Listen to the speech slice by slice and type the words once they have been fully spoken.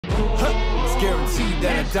guaranteed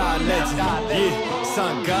that I die a legend. Yeah,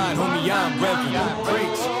 son God, homie, I'm revving.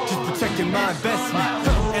 Brakes, just protecting my investment.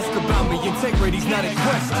 Ask about me, integrity's not a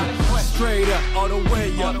question. Straight up, all the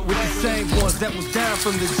way up, with the same ones that was down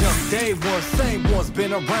from the jump. Day one, same ones,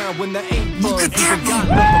 been around when there ain't ones. Even got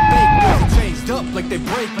rubber fake ones, changed up like they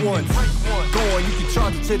break ones. Go on, you can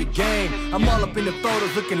charge it to the game. I'm all up in the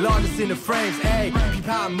photos, looking largest in the frames. Hey, keep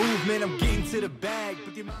how I move, man, I'm getting to the bag.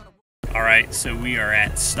 But the amount of Alright, so we are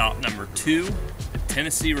at stop number 2, the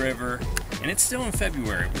Tennessee River, and it's still in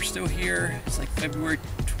February. We're still here. It's like February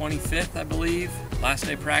 25th, I believe. Last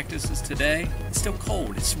day practice is today. It's still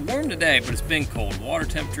cold. It's warm today, but it's been cold. Water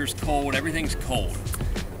temperature is cold. Everything's cold.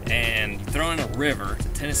 And throwing a river, the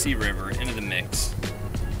Tennessee River, into the mix.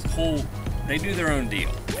 It's whole. They do their own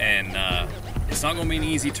deal, and it's not going to be an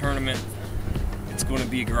easy tournament. It's going to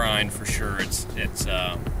be a grind for sure.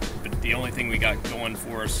 But the only thing we got going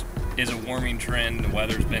for us is a warming trend. The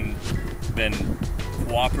weather's been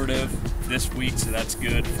cooperative this week, so that's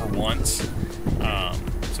good for once.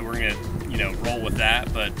 So we're gonna, roll with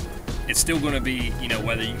that. But it's still going to be,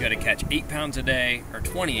 whether you got to catch 8 pounds a day or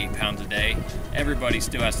 28 pounds a day, everybody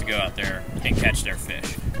still has to go out there and catch their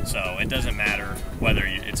fish. So it doesn't matter whether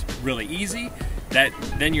it's really easy.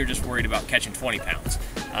 Then you're just worried about catching 20 pounds.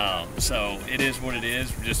 So it is what it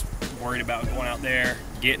is. We're just worried about going out there,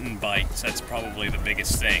 getting bites. That's probably the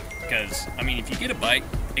biggest thing. Because, if you get a bite,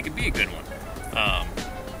 it could be a good one.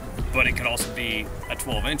 But it could also be a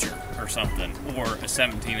 12-incher or something, or a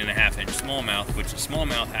 17.5-inch smallmouth, which a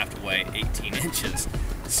smallmouth have to weigh 18 inches.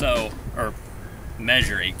 So, or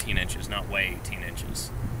measure 18 inches, not weigh 18 inches.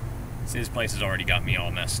 See, this place has already got me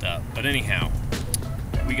all messed up. But anyhow,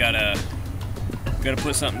 we gotta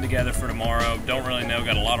put something together for tomorrow. Don't really know.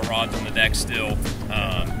 Got a lot of rods on the deck still.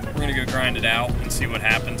 We're gonna go grind it out and see what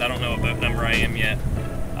happens. I don't know what boat number I am yet,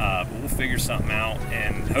 but we'll figure something out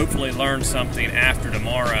and hopefully learn something after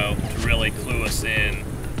tomorrow to really clue us in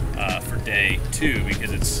for day 2,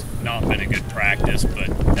 because it's not been a good practice, but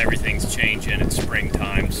everything's changing. It's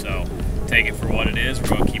springtime, so take it for what it is. We're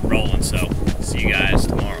gonna keep rolling. So see you guys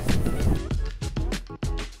tomorrow.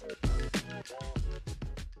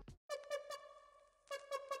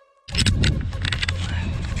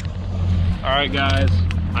 All right, guys,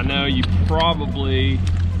 I know you probably, you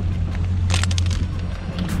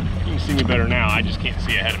can see me better now, I just can't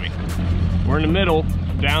see ahead of me. We're in the middle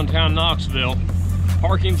of downtown Knoxville.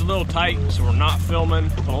 Parking's a little tight, so we're not filming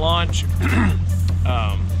the launch.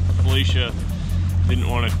 Felicia didn't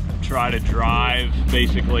want to try to drive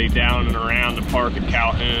basically down and around the park at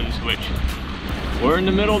Calhoun's, which we're in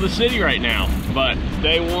the middle of the city right now. But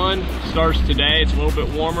day 1 starts today. It's a little bit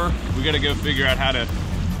warmer. We got to go figure out how to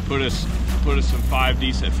put us some 5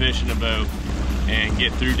 decent fish in the boat and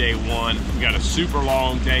get through day 1. We got a super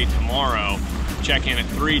long day tomorrow. Check in at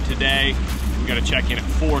 3 today. We got to check in at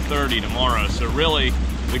 4:30 tomorrow. So really,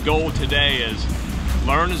 the goal today is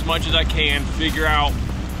learn as much as I can, figure out,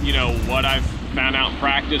 what I've found out in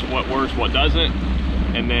practice, what works, what doesn't,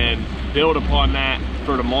 and then build upon that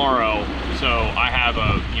for tomorrow. So I have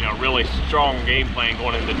a, really strong game plan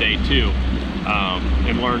going into day 2,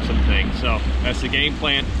 and learn some things. So that's the game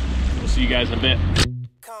plan. We'll see you guys in a bit.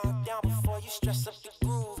 Calm down before you stress up the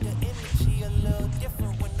groove. The energy a little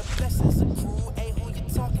different when the blessings accrue. Hey, who you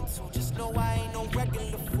talking to? Just know I ain't no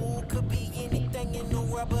regular fool. Could be anything in the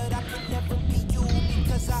world, but I could never be you,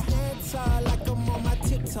 because I stand tall like I'm on my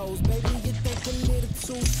tiptoes. Baby, you think a little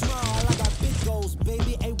too small. I got big goals,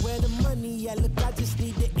 baby. Ain't where the money at. Look, I just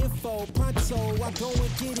need the info. Pronto, I go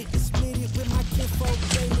and get it and split it with my kinfolk,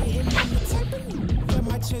 baby. And I'm the type of that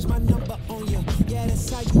might change my number on you. Yeah, that's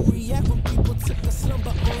how you react when people took a slumber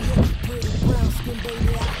on you. Pretty brown skin,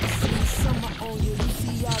 baby, I can see the summer on you. You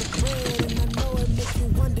see all the bread, and I know it make you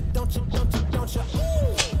wonder, don't you? Ooh,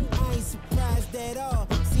 I ain't surprised at all.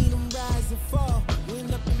 Seen them rise and fall.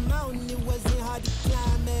 Went up the mountain, it wasn't hard to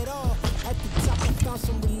climb at all. At the top, I found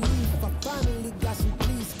some relief. I finally got some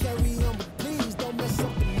peace. Carry on, but please don't mess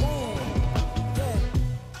up the moon. Yeah,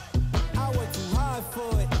 I worked too hard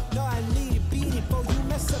for it. No, I need it, beat it, before you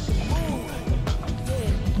mess up the moon.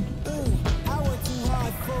 Yeah, ooh, I worked too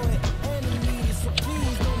hard for it, and I need it, so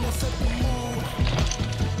please don't mess up the moon.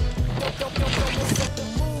 Don't mess up the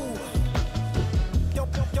moon.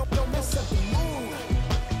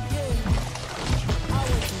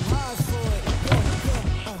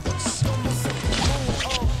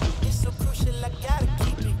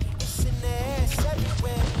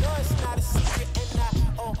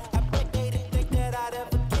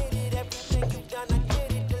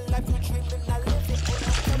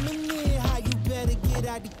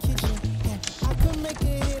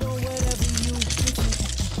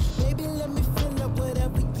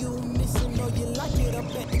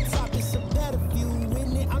 up at the top, it's a better view,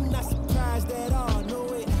 isn't it? I'm not surprised at all,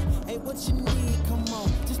 no it ain't what you need, come on,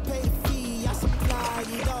 just pay the fee, I supply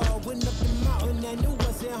it all. Went up the mountain and it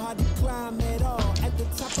wasn't hard to climb at all. At the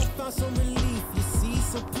top I found some relief, you see,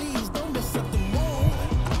 so please don't mess up the mood.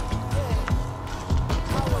 Yeah.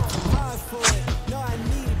 I worked too hard for it, no I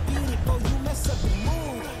need to beat it, before you mess up the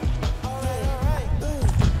mood. Alright, ooh,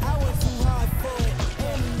 I worked too hard for it,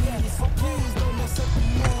 and you need it, so please don't mess up the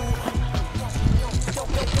mood. Don't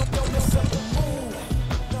mess up the mood.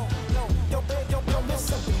 Don't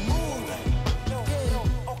mess up the mood.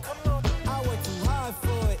 Oh come on, I worked too hard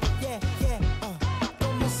for it, yeah,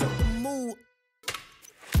 don't mess up the mood.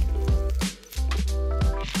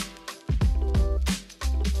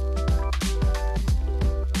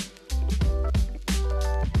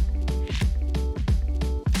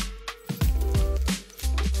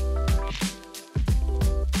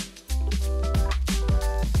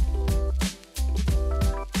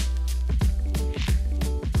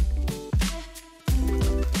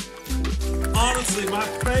 Honestly, my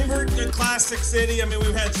favorite classic city. I mean,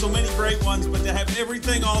 we've had so many great ones, but to have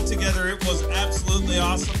everything all together, it was absolutely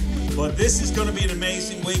awesome. But this is going to be an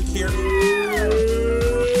amazing week here.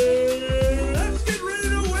 Let's get ready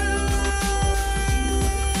to win!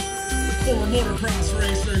 Former motocross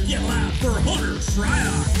racer, get loud for Hunter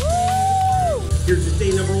Shryock. Here's his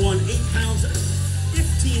day number 1, 8 pounds,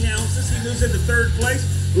 15 ounces. He moves into 3rd place.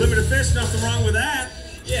 Limited fish, nothing wrong with that.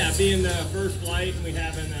 Yeah, being the first flight and we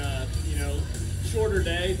having shorter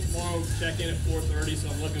day. Tomorrow we'll check in at 4:30, so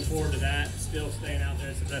I'm looking forward to that. Still staying out there.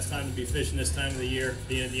 It's the best time to be fishing this time of the year,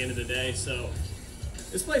 being at the end of the day. So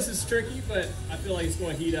this place is tricky, but I feel like it's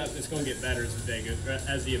going to heat up. It's going to get better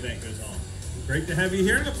as the event goes on. Great to have you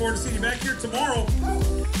here. Look forward to seeing you back here tomorrow.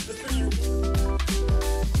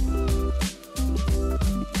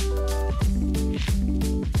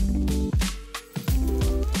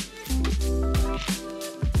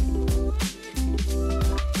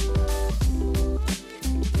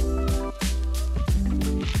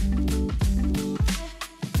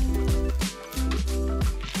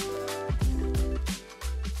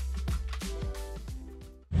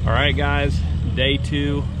 All right, guys, day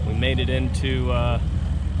 2. We made it into, I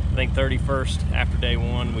think 31st after day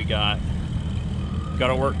 1. We got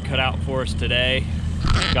our work cut out for us today.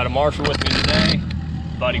 Got a marshal with me today,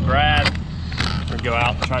 buddy Brad. We're gonna go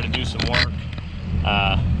out and try to do some work.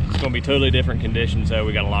 It's gonna be totally different conditions though.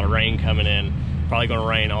 We got a lot of rain coming in. Probably gonna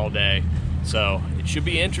rain all day. So it should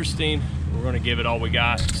be interesting. We're gonna give it all we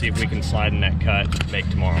got, see if we can slide in that cut, make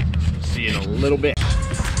tomorrow. See you in a little bit.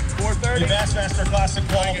 4:30. The Bassmaster Classic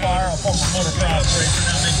qualifier, a former motocross racer,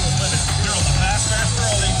 now making a living here on the Bassmaster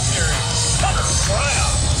Elite Series. Hunter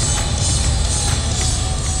Shryock.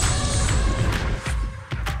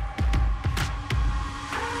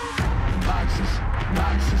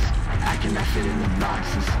 Boxes, I cannot fit in the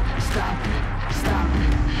boxes. Stop it,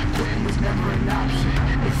 quitting was never an option.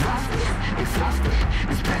 Exhausted,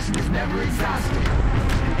 this passion is never exhausted.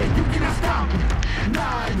 And you cannot stop it,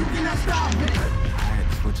 nah, you cannot stop it.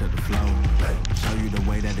 Switch up the flow, show you the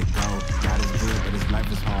way that it goes. God is good, but his life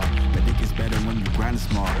is hard. But it gets better when you grind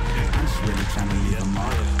smart. I'm just really trying to leave them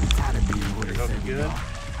all. I'm tired of being who they say we are.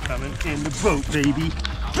 Coming in the boat, baby.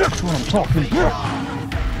 That's what I'm talking about.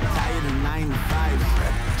 Tired of 9 to 5,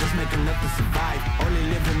 just making enough to survive.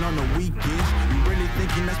 Only living on the weekends. You really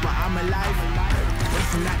thinking that's why I'm alive?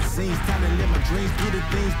 Racing out the scenes, time to live my dreams, do the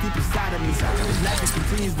things deep inside of me. This life it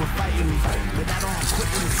continues with fighting me, but I don't have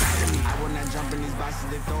quitting inside of me. I will not jump in these boxes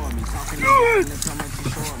they throwing me. Talking about it, so much you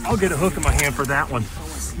showing me. I'll get a hook in my hand for that one.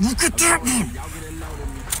 Look at that one.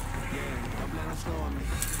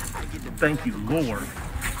 Thank you, Lord.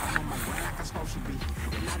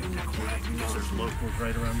 There's locals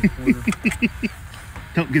right around the corner.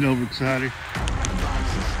 Don't get overexcited.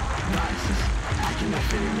 Boxes, I cannot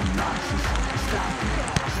fit in the boxes. Stop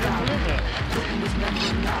it. Quitting was never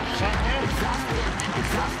an option.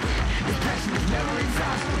 Exhausted, this passion is never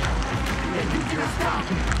exhausted. And you cannot stop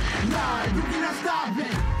it. Nah, you cannot stop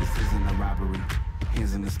it. This isn't a robbery.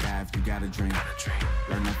 Hands in the sky if you got a dream.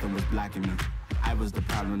 Learn nothing was blocking me. I was the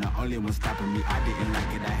problem, the only one stopping me. I didn't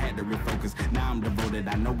like it, I had to refocus. Now I'm devoted,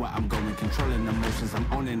 I know where I'm going. Controlling emotions, I'm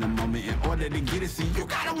owning the moment. In order to get it, see, you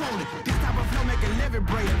gotta want it. This type of flow make a living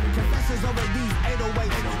break. Confessions over these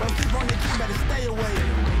 808s. But keep on the key, better stay away.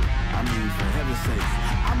 I mean, for heaven's sake,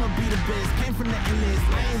 I I'ma be the best. Came from the endless,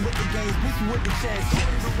 playing with the games, bitch with the chest.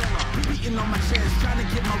 Beating on my chest, trying to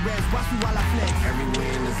get my rest. Watch me while I flex. Every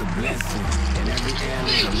win is a blessing, and every L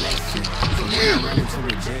is a lesson. So when I run into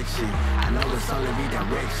rejection, I know it's only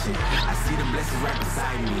redirection. I see the blessings right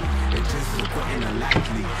beside me. It's just as important and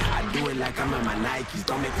unlikely. I do it like I'm in my Nikes.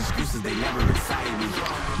 Don't make excuses, they never excite me.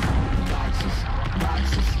 Boxes,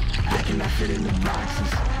 boxes, I cannot fit in the boxes.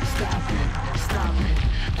 Stop it, stop it.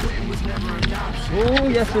 Quitting was never an option. Oh,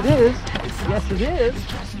 yes it is. Yes it is.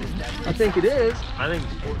 I think it is. I think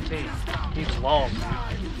it's 14. He's long.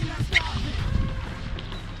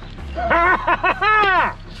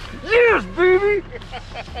 Yes, baby!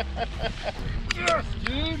 Yes,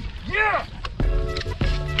 dude! Yeah!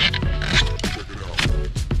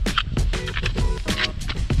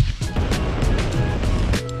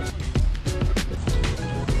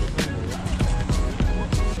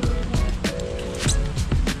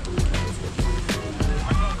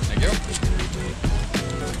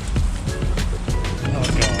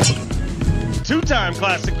 Two-time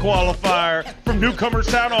Classic qualifier from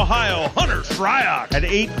Newcomerstown, Ohio, Hunter Shryock. At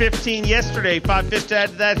 8:15 yesterday, 5 fish to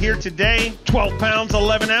add to that here today. 12 pounds,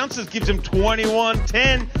 11 ounces, gives him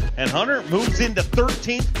 21.10. And Hunter moves into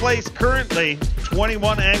 13th place currently.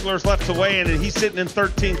 21 anglers left to weigh in, and he's sitting in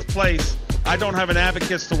 13th place. I don't have an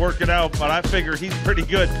abacus to work it out, but I figure he's pretty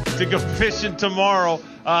good to go fishing tomorrow.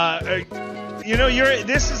 You know,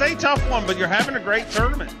 this is a tough one, but you're having a great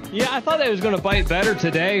tournament. Yeah, I thought it was going to bite better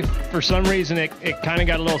today. For some reason, it kind of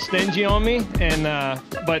got a little stingy on me. And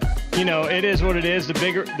but you know, it is what it is. The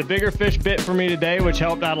bigger fish bit for me today, which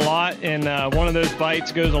helped out a lot. And one of those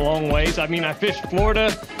bites goes a long ways. I mean, I fished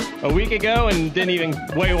Florida a week ago and didn't even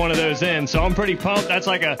weigh one of those in, so I'm pretty pumped. That's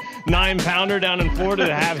like a 9-pounder down in Florida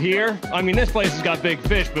to have here. I mean, this place has got big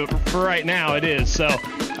fish, but for right now, it is. So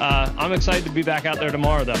I'm excited to be back out there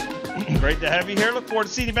tomorrow, though. Great to have you here. Look forward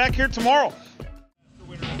to seeing you back here tomorrow.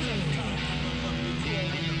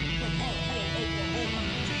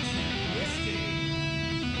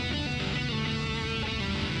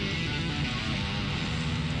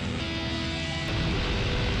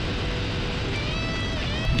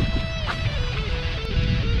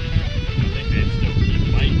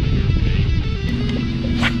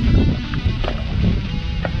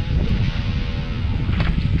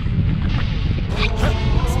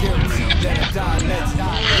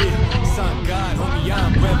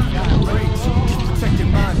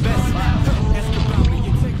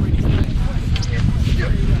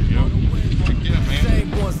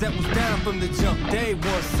 That was down from the jump. Day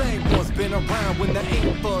one, same ones been around when there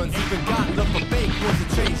ain't funds. Even got love for fake ones that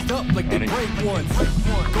changed up like they break ones.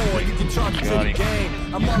 Going, you can charge it to the game.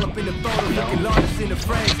 I'm all up in the photos, looking largest in the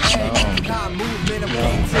frames. Hey, high movement, I'm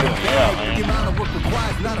getting to the bag. The amount of work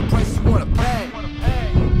required, not a price you wanna pay.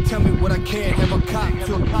 Tell me what I can have a cop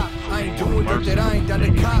to. I ain't doing work that I ain't done a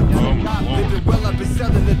cop to. Living well, I've been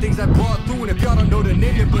selling the things I brought through. And if y'all don't know the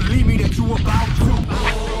name, then believe me that you about to.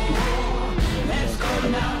 Let's go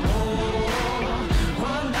now.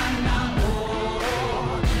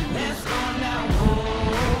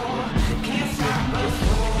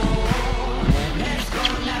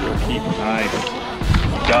 Nice.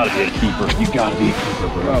 You gotta be a keeper. You gotta be a keeper,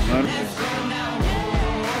 bro.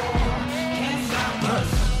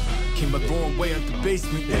 Came up going way out the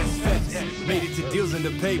basement, that's facts. Made it to deals and the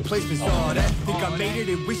paid placements, all that. Think I made it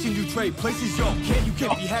and wishing you trade places, yo. You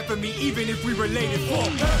can't be half of me even if we related.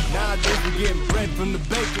 Nowadays we're getting bread from the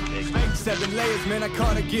baker. 7 layers, man, I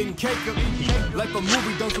caught it getting cake up. Like a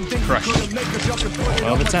movie, done some things I couldn't make her jump and put it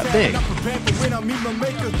on my tab. And I'm prepared for when I meet my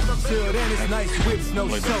maker. Till then it's nice whips, no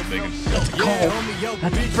soap. That's cool.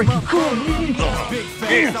 That's freaking cool. Big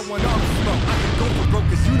fans, I want all the smoke. I can go for broke,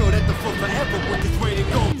 cause you know that the flow forever with this way to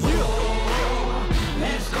go.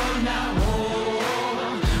 Let's go now.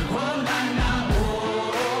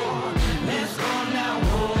 Let's go now.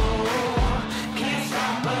 Can't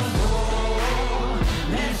stop us.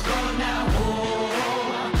 Let's go now.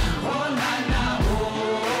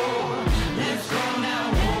 Let's go now.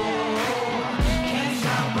 Can't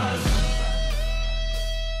stop us.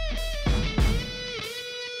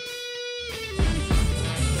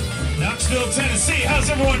 Knoxville, Tennessee, how's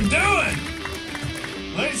everyone doing?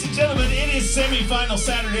 Ladies and gentlemen, it is semifinal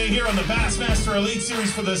Saturday here on the Bassmaster Elite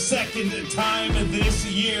Series for the second time this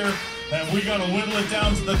year. And we're going to whittle it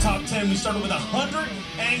down to the top 10. We started with 100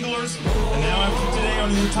 anglers. And now after today,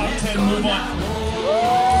 only the top 10 move on.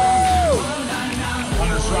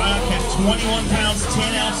 Hunter Shryock had 21 pounds,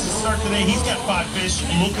 10 ounces to start today. He's got 5 fish,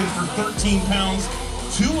 looking for 13 pounds,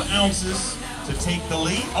 2 ounces to take the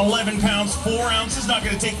lead. 11 pounds, 4 ounces, not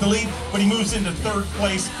going to take the lead, but he moves into 3rd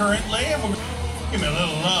place currently. And Give me a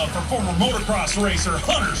little love for former motocross racer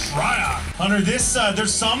Hunter Shryock. Hunter,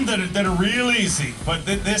 there's some that are real easy, but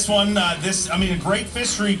this one, I mean, a great fish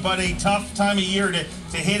streak, but a tough time of year to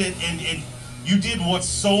hit it, and you did what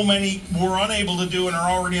so many were unable to do and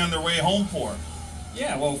are already on their way home for.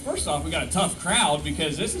 Yeah, well, first off, we got a tough crowd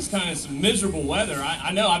because this is kind of some miserable weather.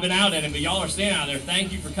 I know I've been out in it, but y'all are staying out there.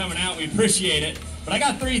 Thank you for coming out. We appreciate it. But I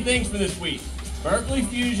got 3 things for this week. Berkeley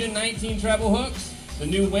Fusion 19 treble hooks, the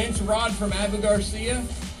new winch rod from Abu Garcia,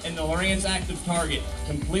 and the Lowrance Active Target.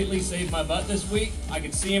 Completely saved my butt this week. I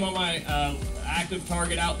could see him on my Active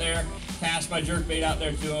Target out there, cast my jerkbait out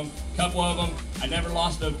there to him. A couple of them. I never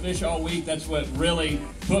lost a fish all week. That's what really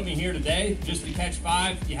put me here today. Just to catch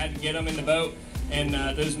 5, you had to get them in the boat. And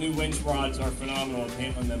those new winch rods are phenomenal at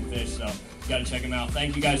handling them fish, so you gotta check them out.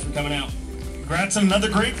 Thank you guys for coming out. Congrats on another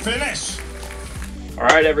great finish. All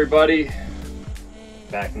right, everybody,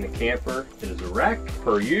 back in the camper. It is a wreck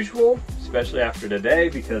per usual, especially after today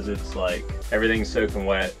because it's like everything's soaking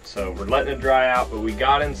wet. So we're letting it dry out, but we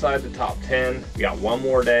got inside the top 10. We got one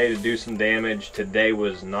more day to do some damage. Today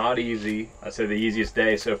was not easy. I say the easiest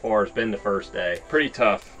day so far has been the first day. Pretty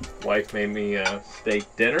tough. Wife made me a steak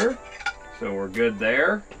dinner. So we're good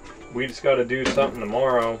there. We just got to do something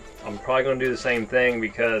tomorrow. I'm probably going to do the same thing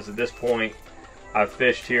because at this point I've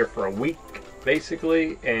fished here for a week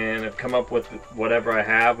basically and I've come up with whatever I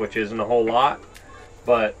have, which isn't a whole lot,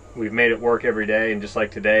 but we've made it work every day. And just like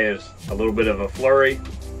today is a little bit of a flurry.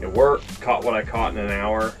 It worked, caught what I caught in an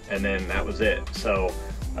hour, and then that was it. So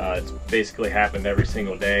it's basically happened every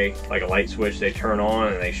single day, like a light switch. They turn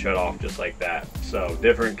on and they shut off just like that. So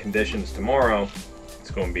different conditions tomorrow. It's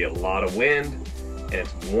going to be a lot of wind and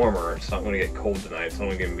it's warmer. It's not going to get cold tonight. It's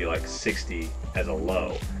only going to be like 60 as a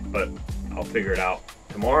low, but I'll figure it out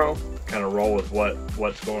tomorrow, kind of roll with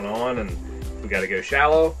what's going on, and if we got to go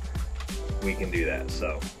shallow, we can do that.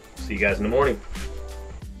 So see you guys in the morning.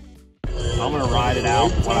 I'm going to ride it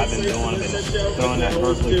out. What I've been doing, I've been throwing that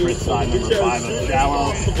Berkeley Fritz side number 5 up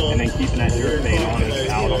shallow and then keeping that jerkbait on it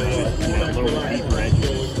out on those, little deeper edges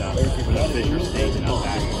and stuff when the fish are staking up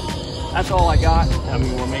back. That's all I got. I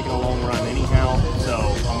mean, we're making a long run anyhow, so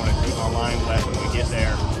I'm going to keep my line wet when we get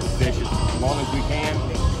there. Fish as long as we can,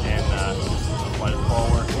 and just let it fall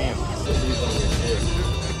where it can.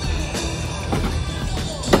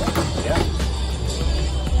 Yeah.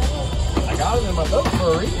 I got them in my boat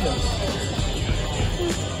for a reason.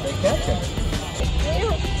 They catch them.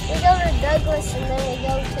 We go to Douglas and then we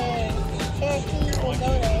go to Cherokee and we go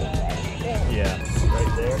there. Yeah,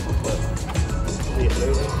 right there. Look. See it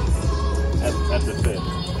moving? That's a fish.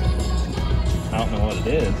 I don't know what it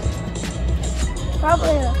is. Probably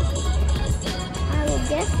I would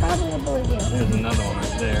guess probably a bluegill. There's another one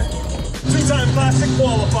right there. 2-time classic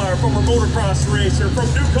qualifier, former motocross racer from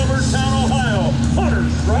Newcomerstown, Ohio, Hunter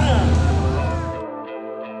Shryock.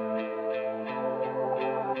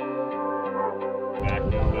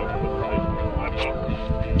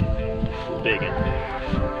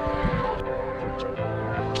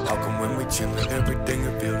 How come when we chillin', everything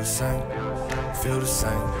will feel the same? Feel the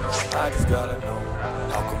same. I just gotta know.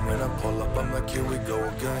 How come when I pull up, I'm like, here we go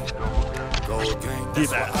again. Go again.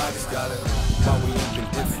 That's why I just gotta know. Why we ain't been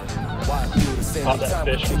different. Why I feel the same time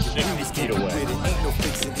we take it. We just keep it with it. Ain't no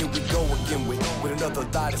fixing. Here we go again with another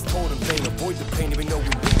lie that's told in vain. Avoid the pain, even though we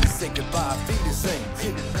really say goodbye. Feel the same.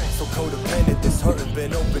 So codependent, this hurtin'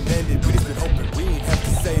 been open-ended. We just been hoping we ain't have to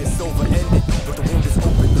say it's over-ended. But the wound is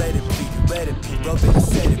open, let it bleed. You let it be, rub it and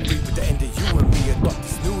set it free. But the end of you and me, I thought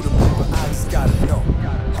this new to me, but I just gotta know.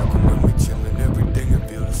 How come when we chillin', everything will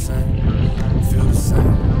feel the same? Feel the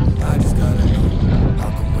same. I just gotta know. How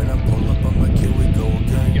come when I pull up, I'm like, here we go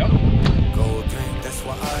again. Go again. That's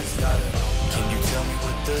why I just gotta know. Can you tell me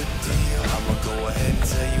what the deal? I'ma go ahead and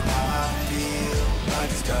tell you how I feel. I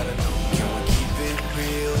just gotta know. Can we keep it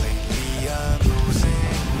real? Lately I'm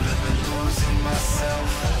losing myself.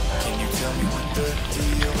 Can you tell me what the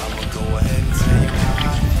deal? I'ma go ahead and tell you how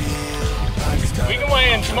I feel. I just gotta know. We can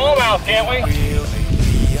weigh in smallmouth, can't we? Lately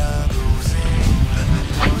I'm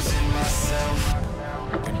losing myself.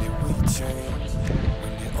 When did we change?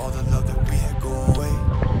 When did all the love that we had go away?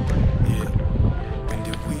 Yeah. When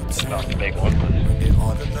did we change? Not the big one. When did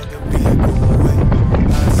all the love that we had go away?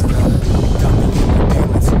 I just gotta got me in my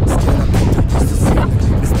feelings. Scared I picked up just the ceiling.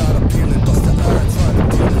 It's not appealing, bust the iron trying to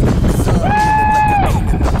deal it. Cause I'm feeling like I ain't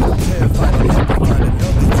enough. I'm terrified of never find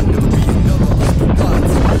another. To never be another us, but why?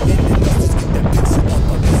 Ending us, just get that picture up.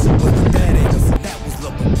 I'm missing what that ain't us. And that was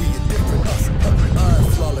love, but we a different us. I'm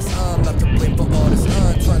flawless, I'm not to blame for all this.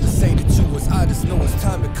 I'm trying to say that you was, I just know it's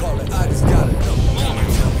time to call it. I just gotta know. Can you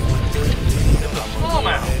tell me what the deal? I'ma go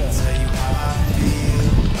ahead and tell you how I feel.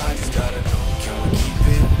 I just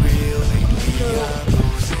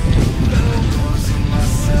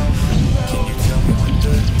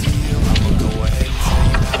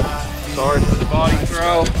hard for the body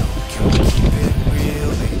throw.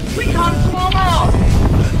 We got him slow out.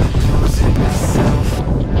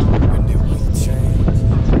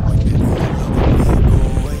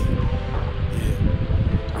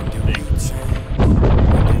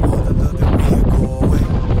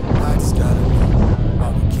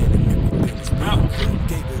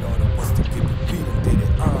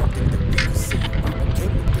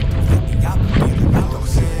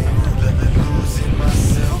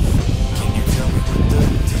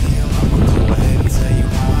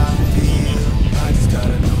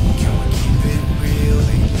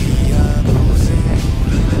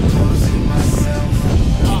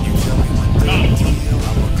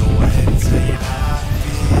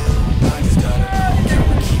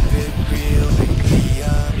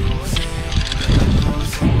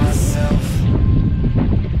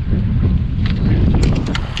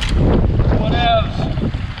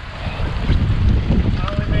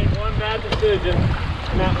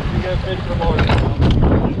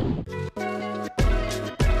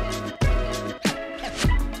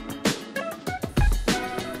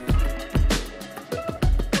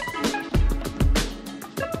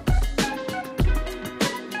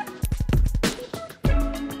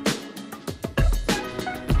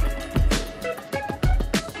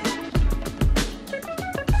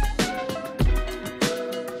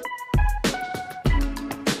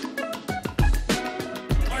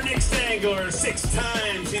 Angler 6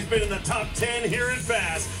 times. He's been in the top 10 here at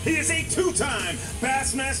Bass. He is a 2-time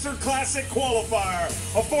Bassmaster Classic qualifier,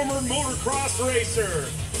 a former motocross racer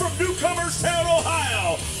from Newcomerstown,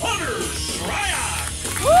 Ohio, Hunter Shryock.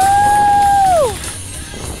 Woo!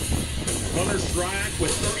 Hunter Shryock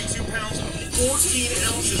with 32 pounds, 14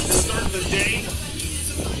 ounces to start the day.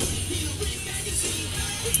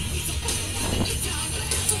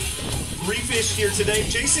 Refish here today.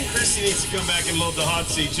 Jason Christie needs to come back and load the hot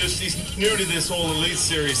seat. Just he's new to this whole Elite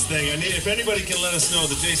Series thing. If anybody can let us know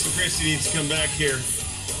that Jason Christie needs to come back here.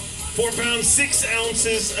 4 pounds, 6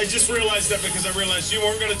 ounces. I just realized that because I realized you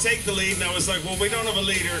weren't going to take the lead, and I was like, well, we don't have a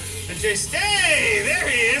leader. And Jason, hey, there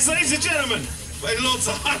he is, ladies and gentlemen. He loads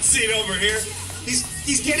the hot seat over here.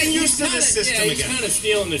 He's getting used to this system again. He's kind of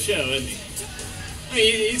stealing the show, isn't he? I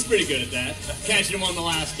mean, he's pretty good at that. Catching him on the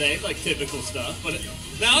last day, like typical stuff. But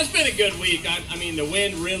now it's been a good week. I mean, the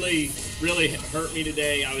wind really hurt me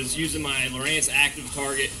today. I was using my Lowrance active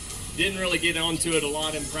target. Didn't really get onto it a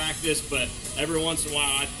lot in practice, but every once in a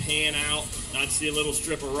while I'd pan out. I'd see a little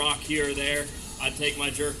strip of rock here or there. I'd take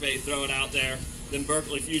my jerkbait, throw it out there. Then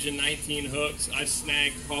Berkeley Fusion 19 hooks. I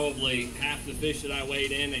snagged probably half the fish that I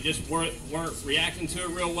weighed in. They just weren't reacting to it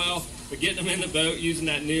real well. But getting them in the boat using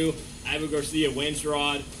that new Abu Garcia winch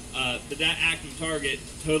rod, but that active target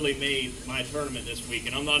totally made my tournament this week.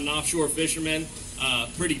 And I'm not an offshore fisherman,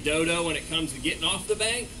 pretty dodo when it comes to getting off the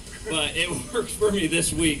bank, but it works for me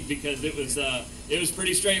this week because it was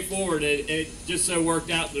pretty straightforward. It just so worked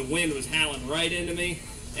out the wind was howling right into me,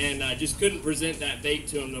 and I just couldn't present that bait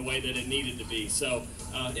to him the way that it needed to be. So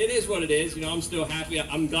it is what it is. You know, I'm still happy.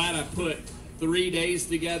 I'm glad I put 3 days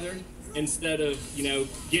together instead of, you know,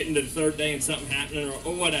 getting to the third day and something happening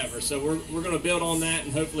or whatever. So we're going to build on that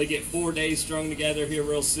and hopefully get 4 days strung together here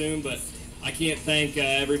real soon. But I can't thank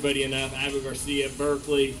everybody enough. Abu Garcia,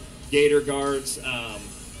 Berkeley, Gator Guards,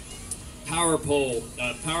 Power Pole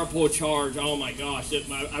Charge. Oh my gosh,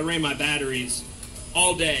 I ran my batteries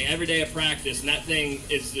all day, every day of practice, and that thing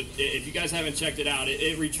is, if you guys haven't checked it out,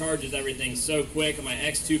 it recharges everything so quick. On my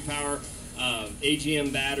X2 Power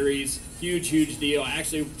AGM batteries, huge deal. I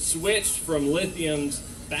actually switched from lithiums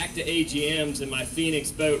back to AGMs, and my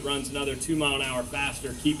Phoenix boat runs another 2 mile an hour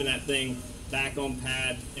faster, keeping that thing back on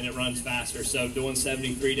pad, and it runs faster. So doing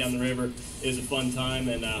 73 down the river is a fun time,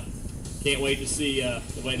 and can't wait to see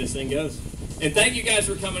the way this thing goes. And thank you guys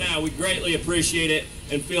for coming out. We greatly appreciate it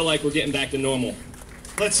and feel like we're getting back to normal.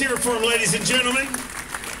 Let's hear it for him, ladies and gentlemen.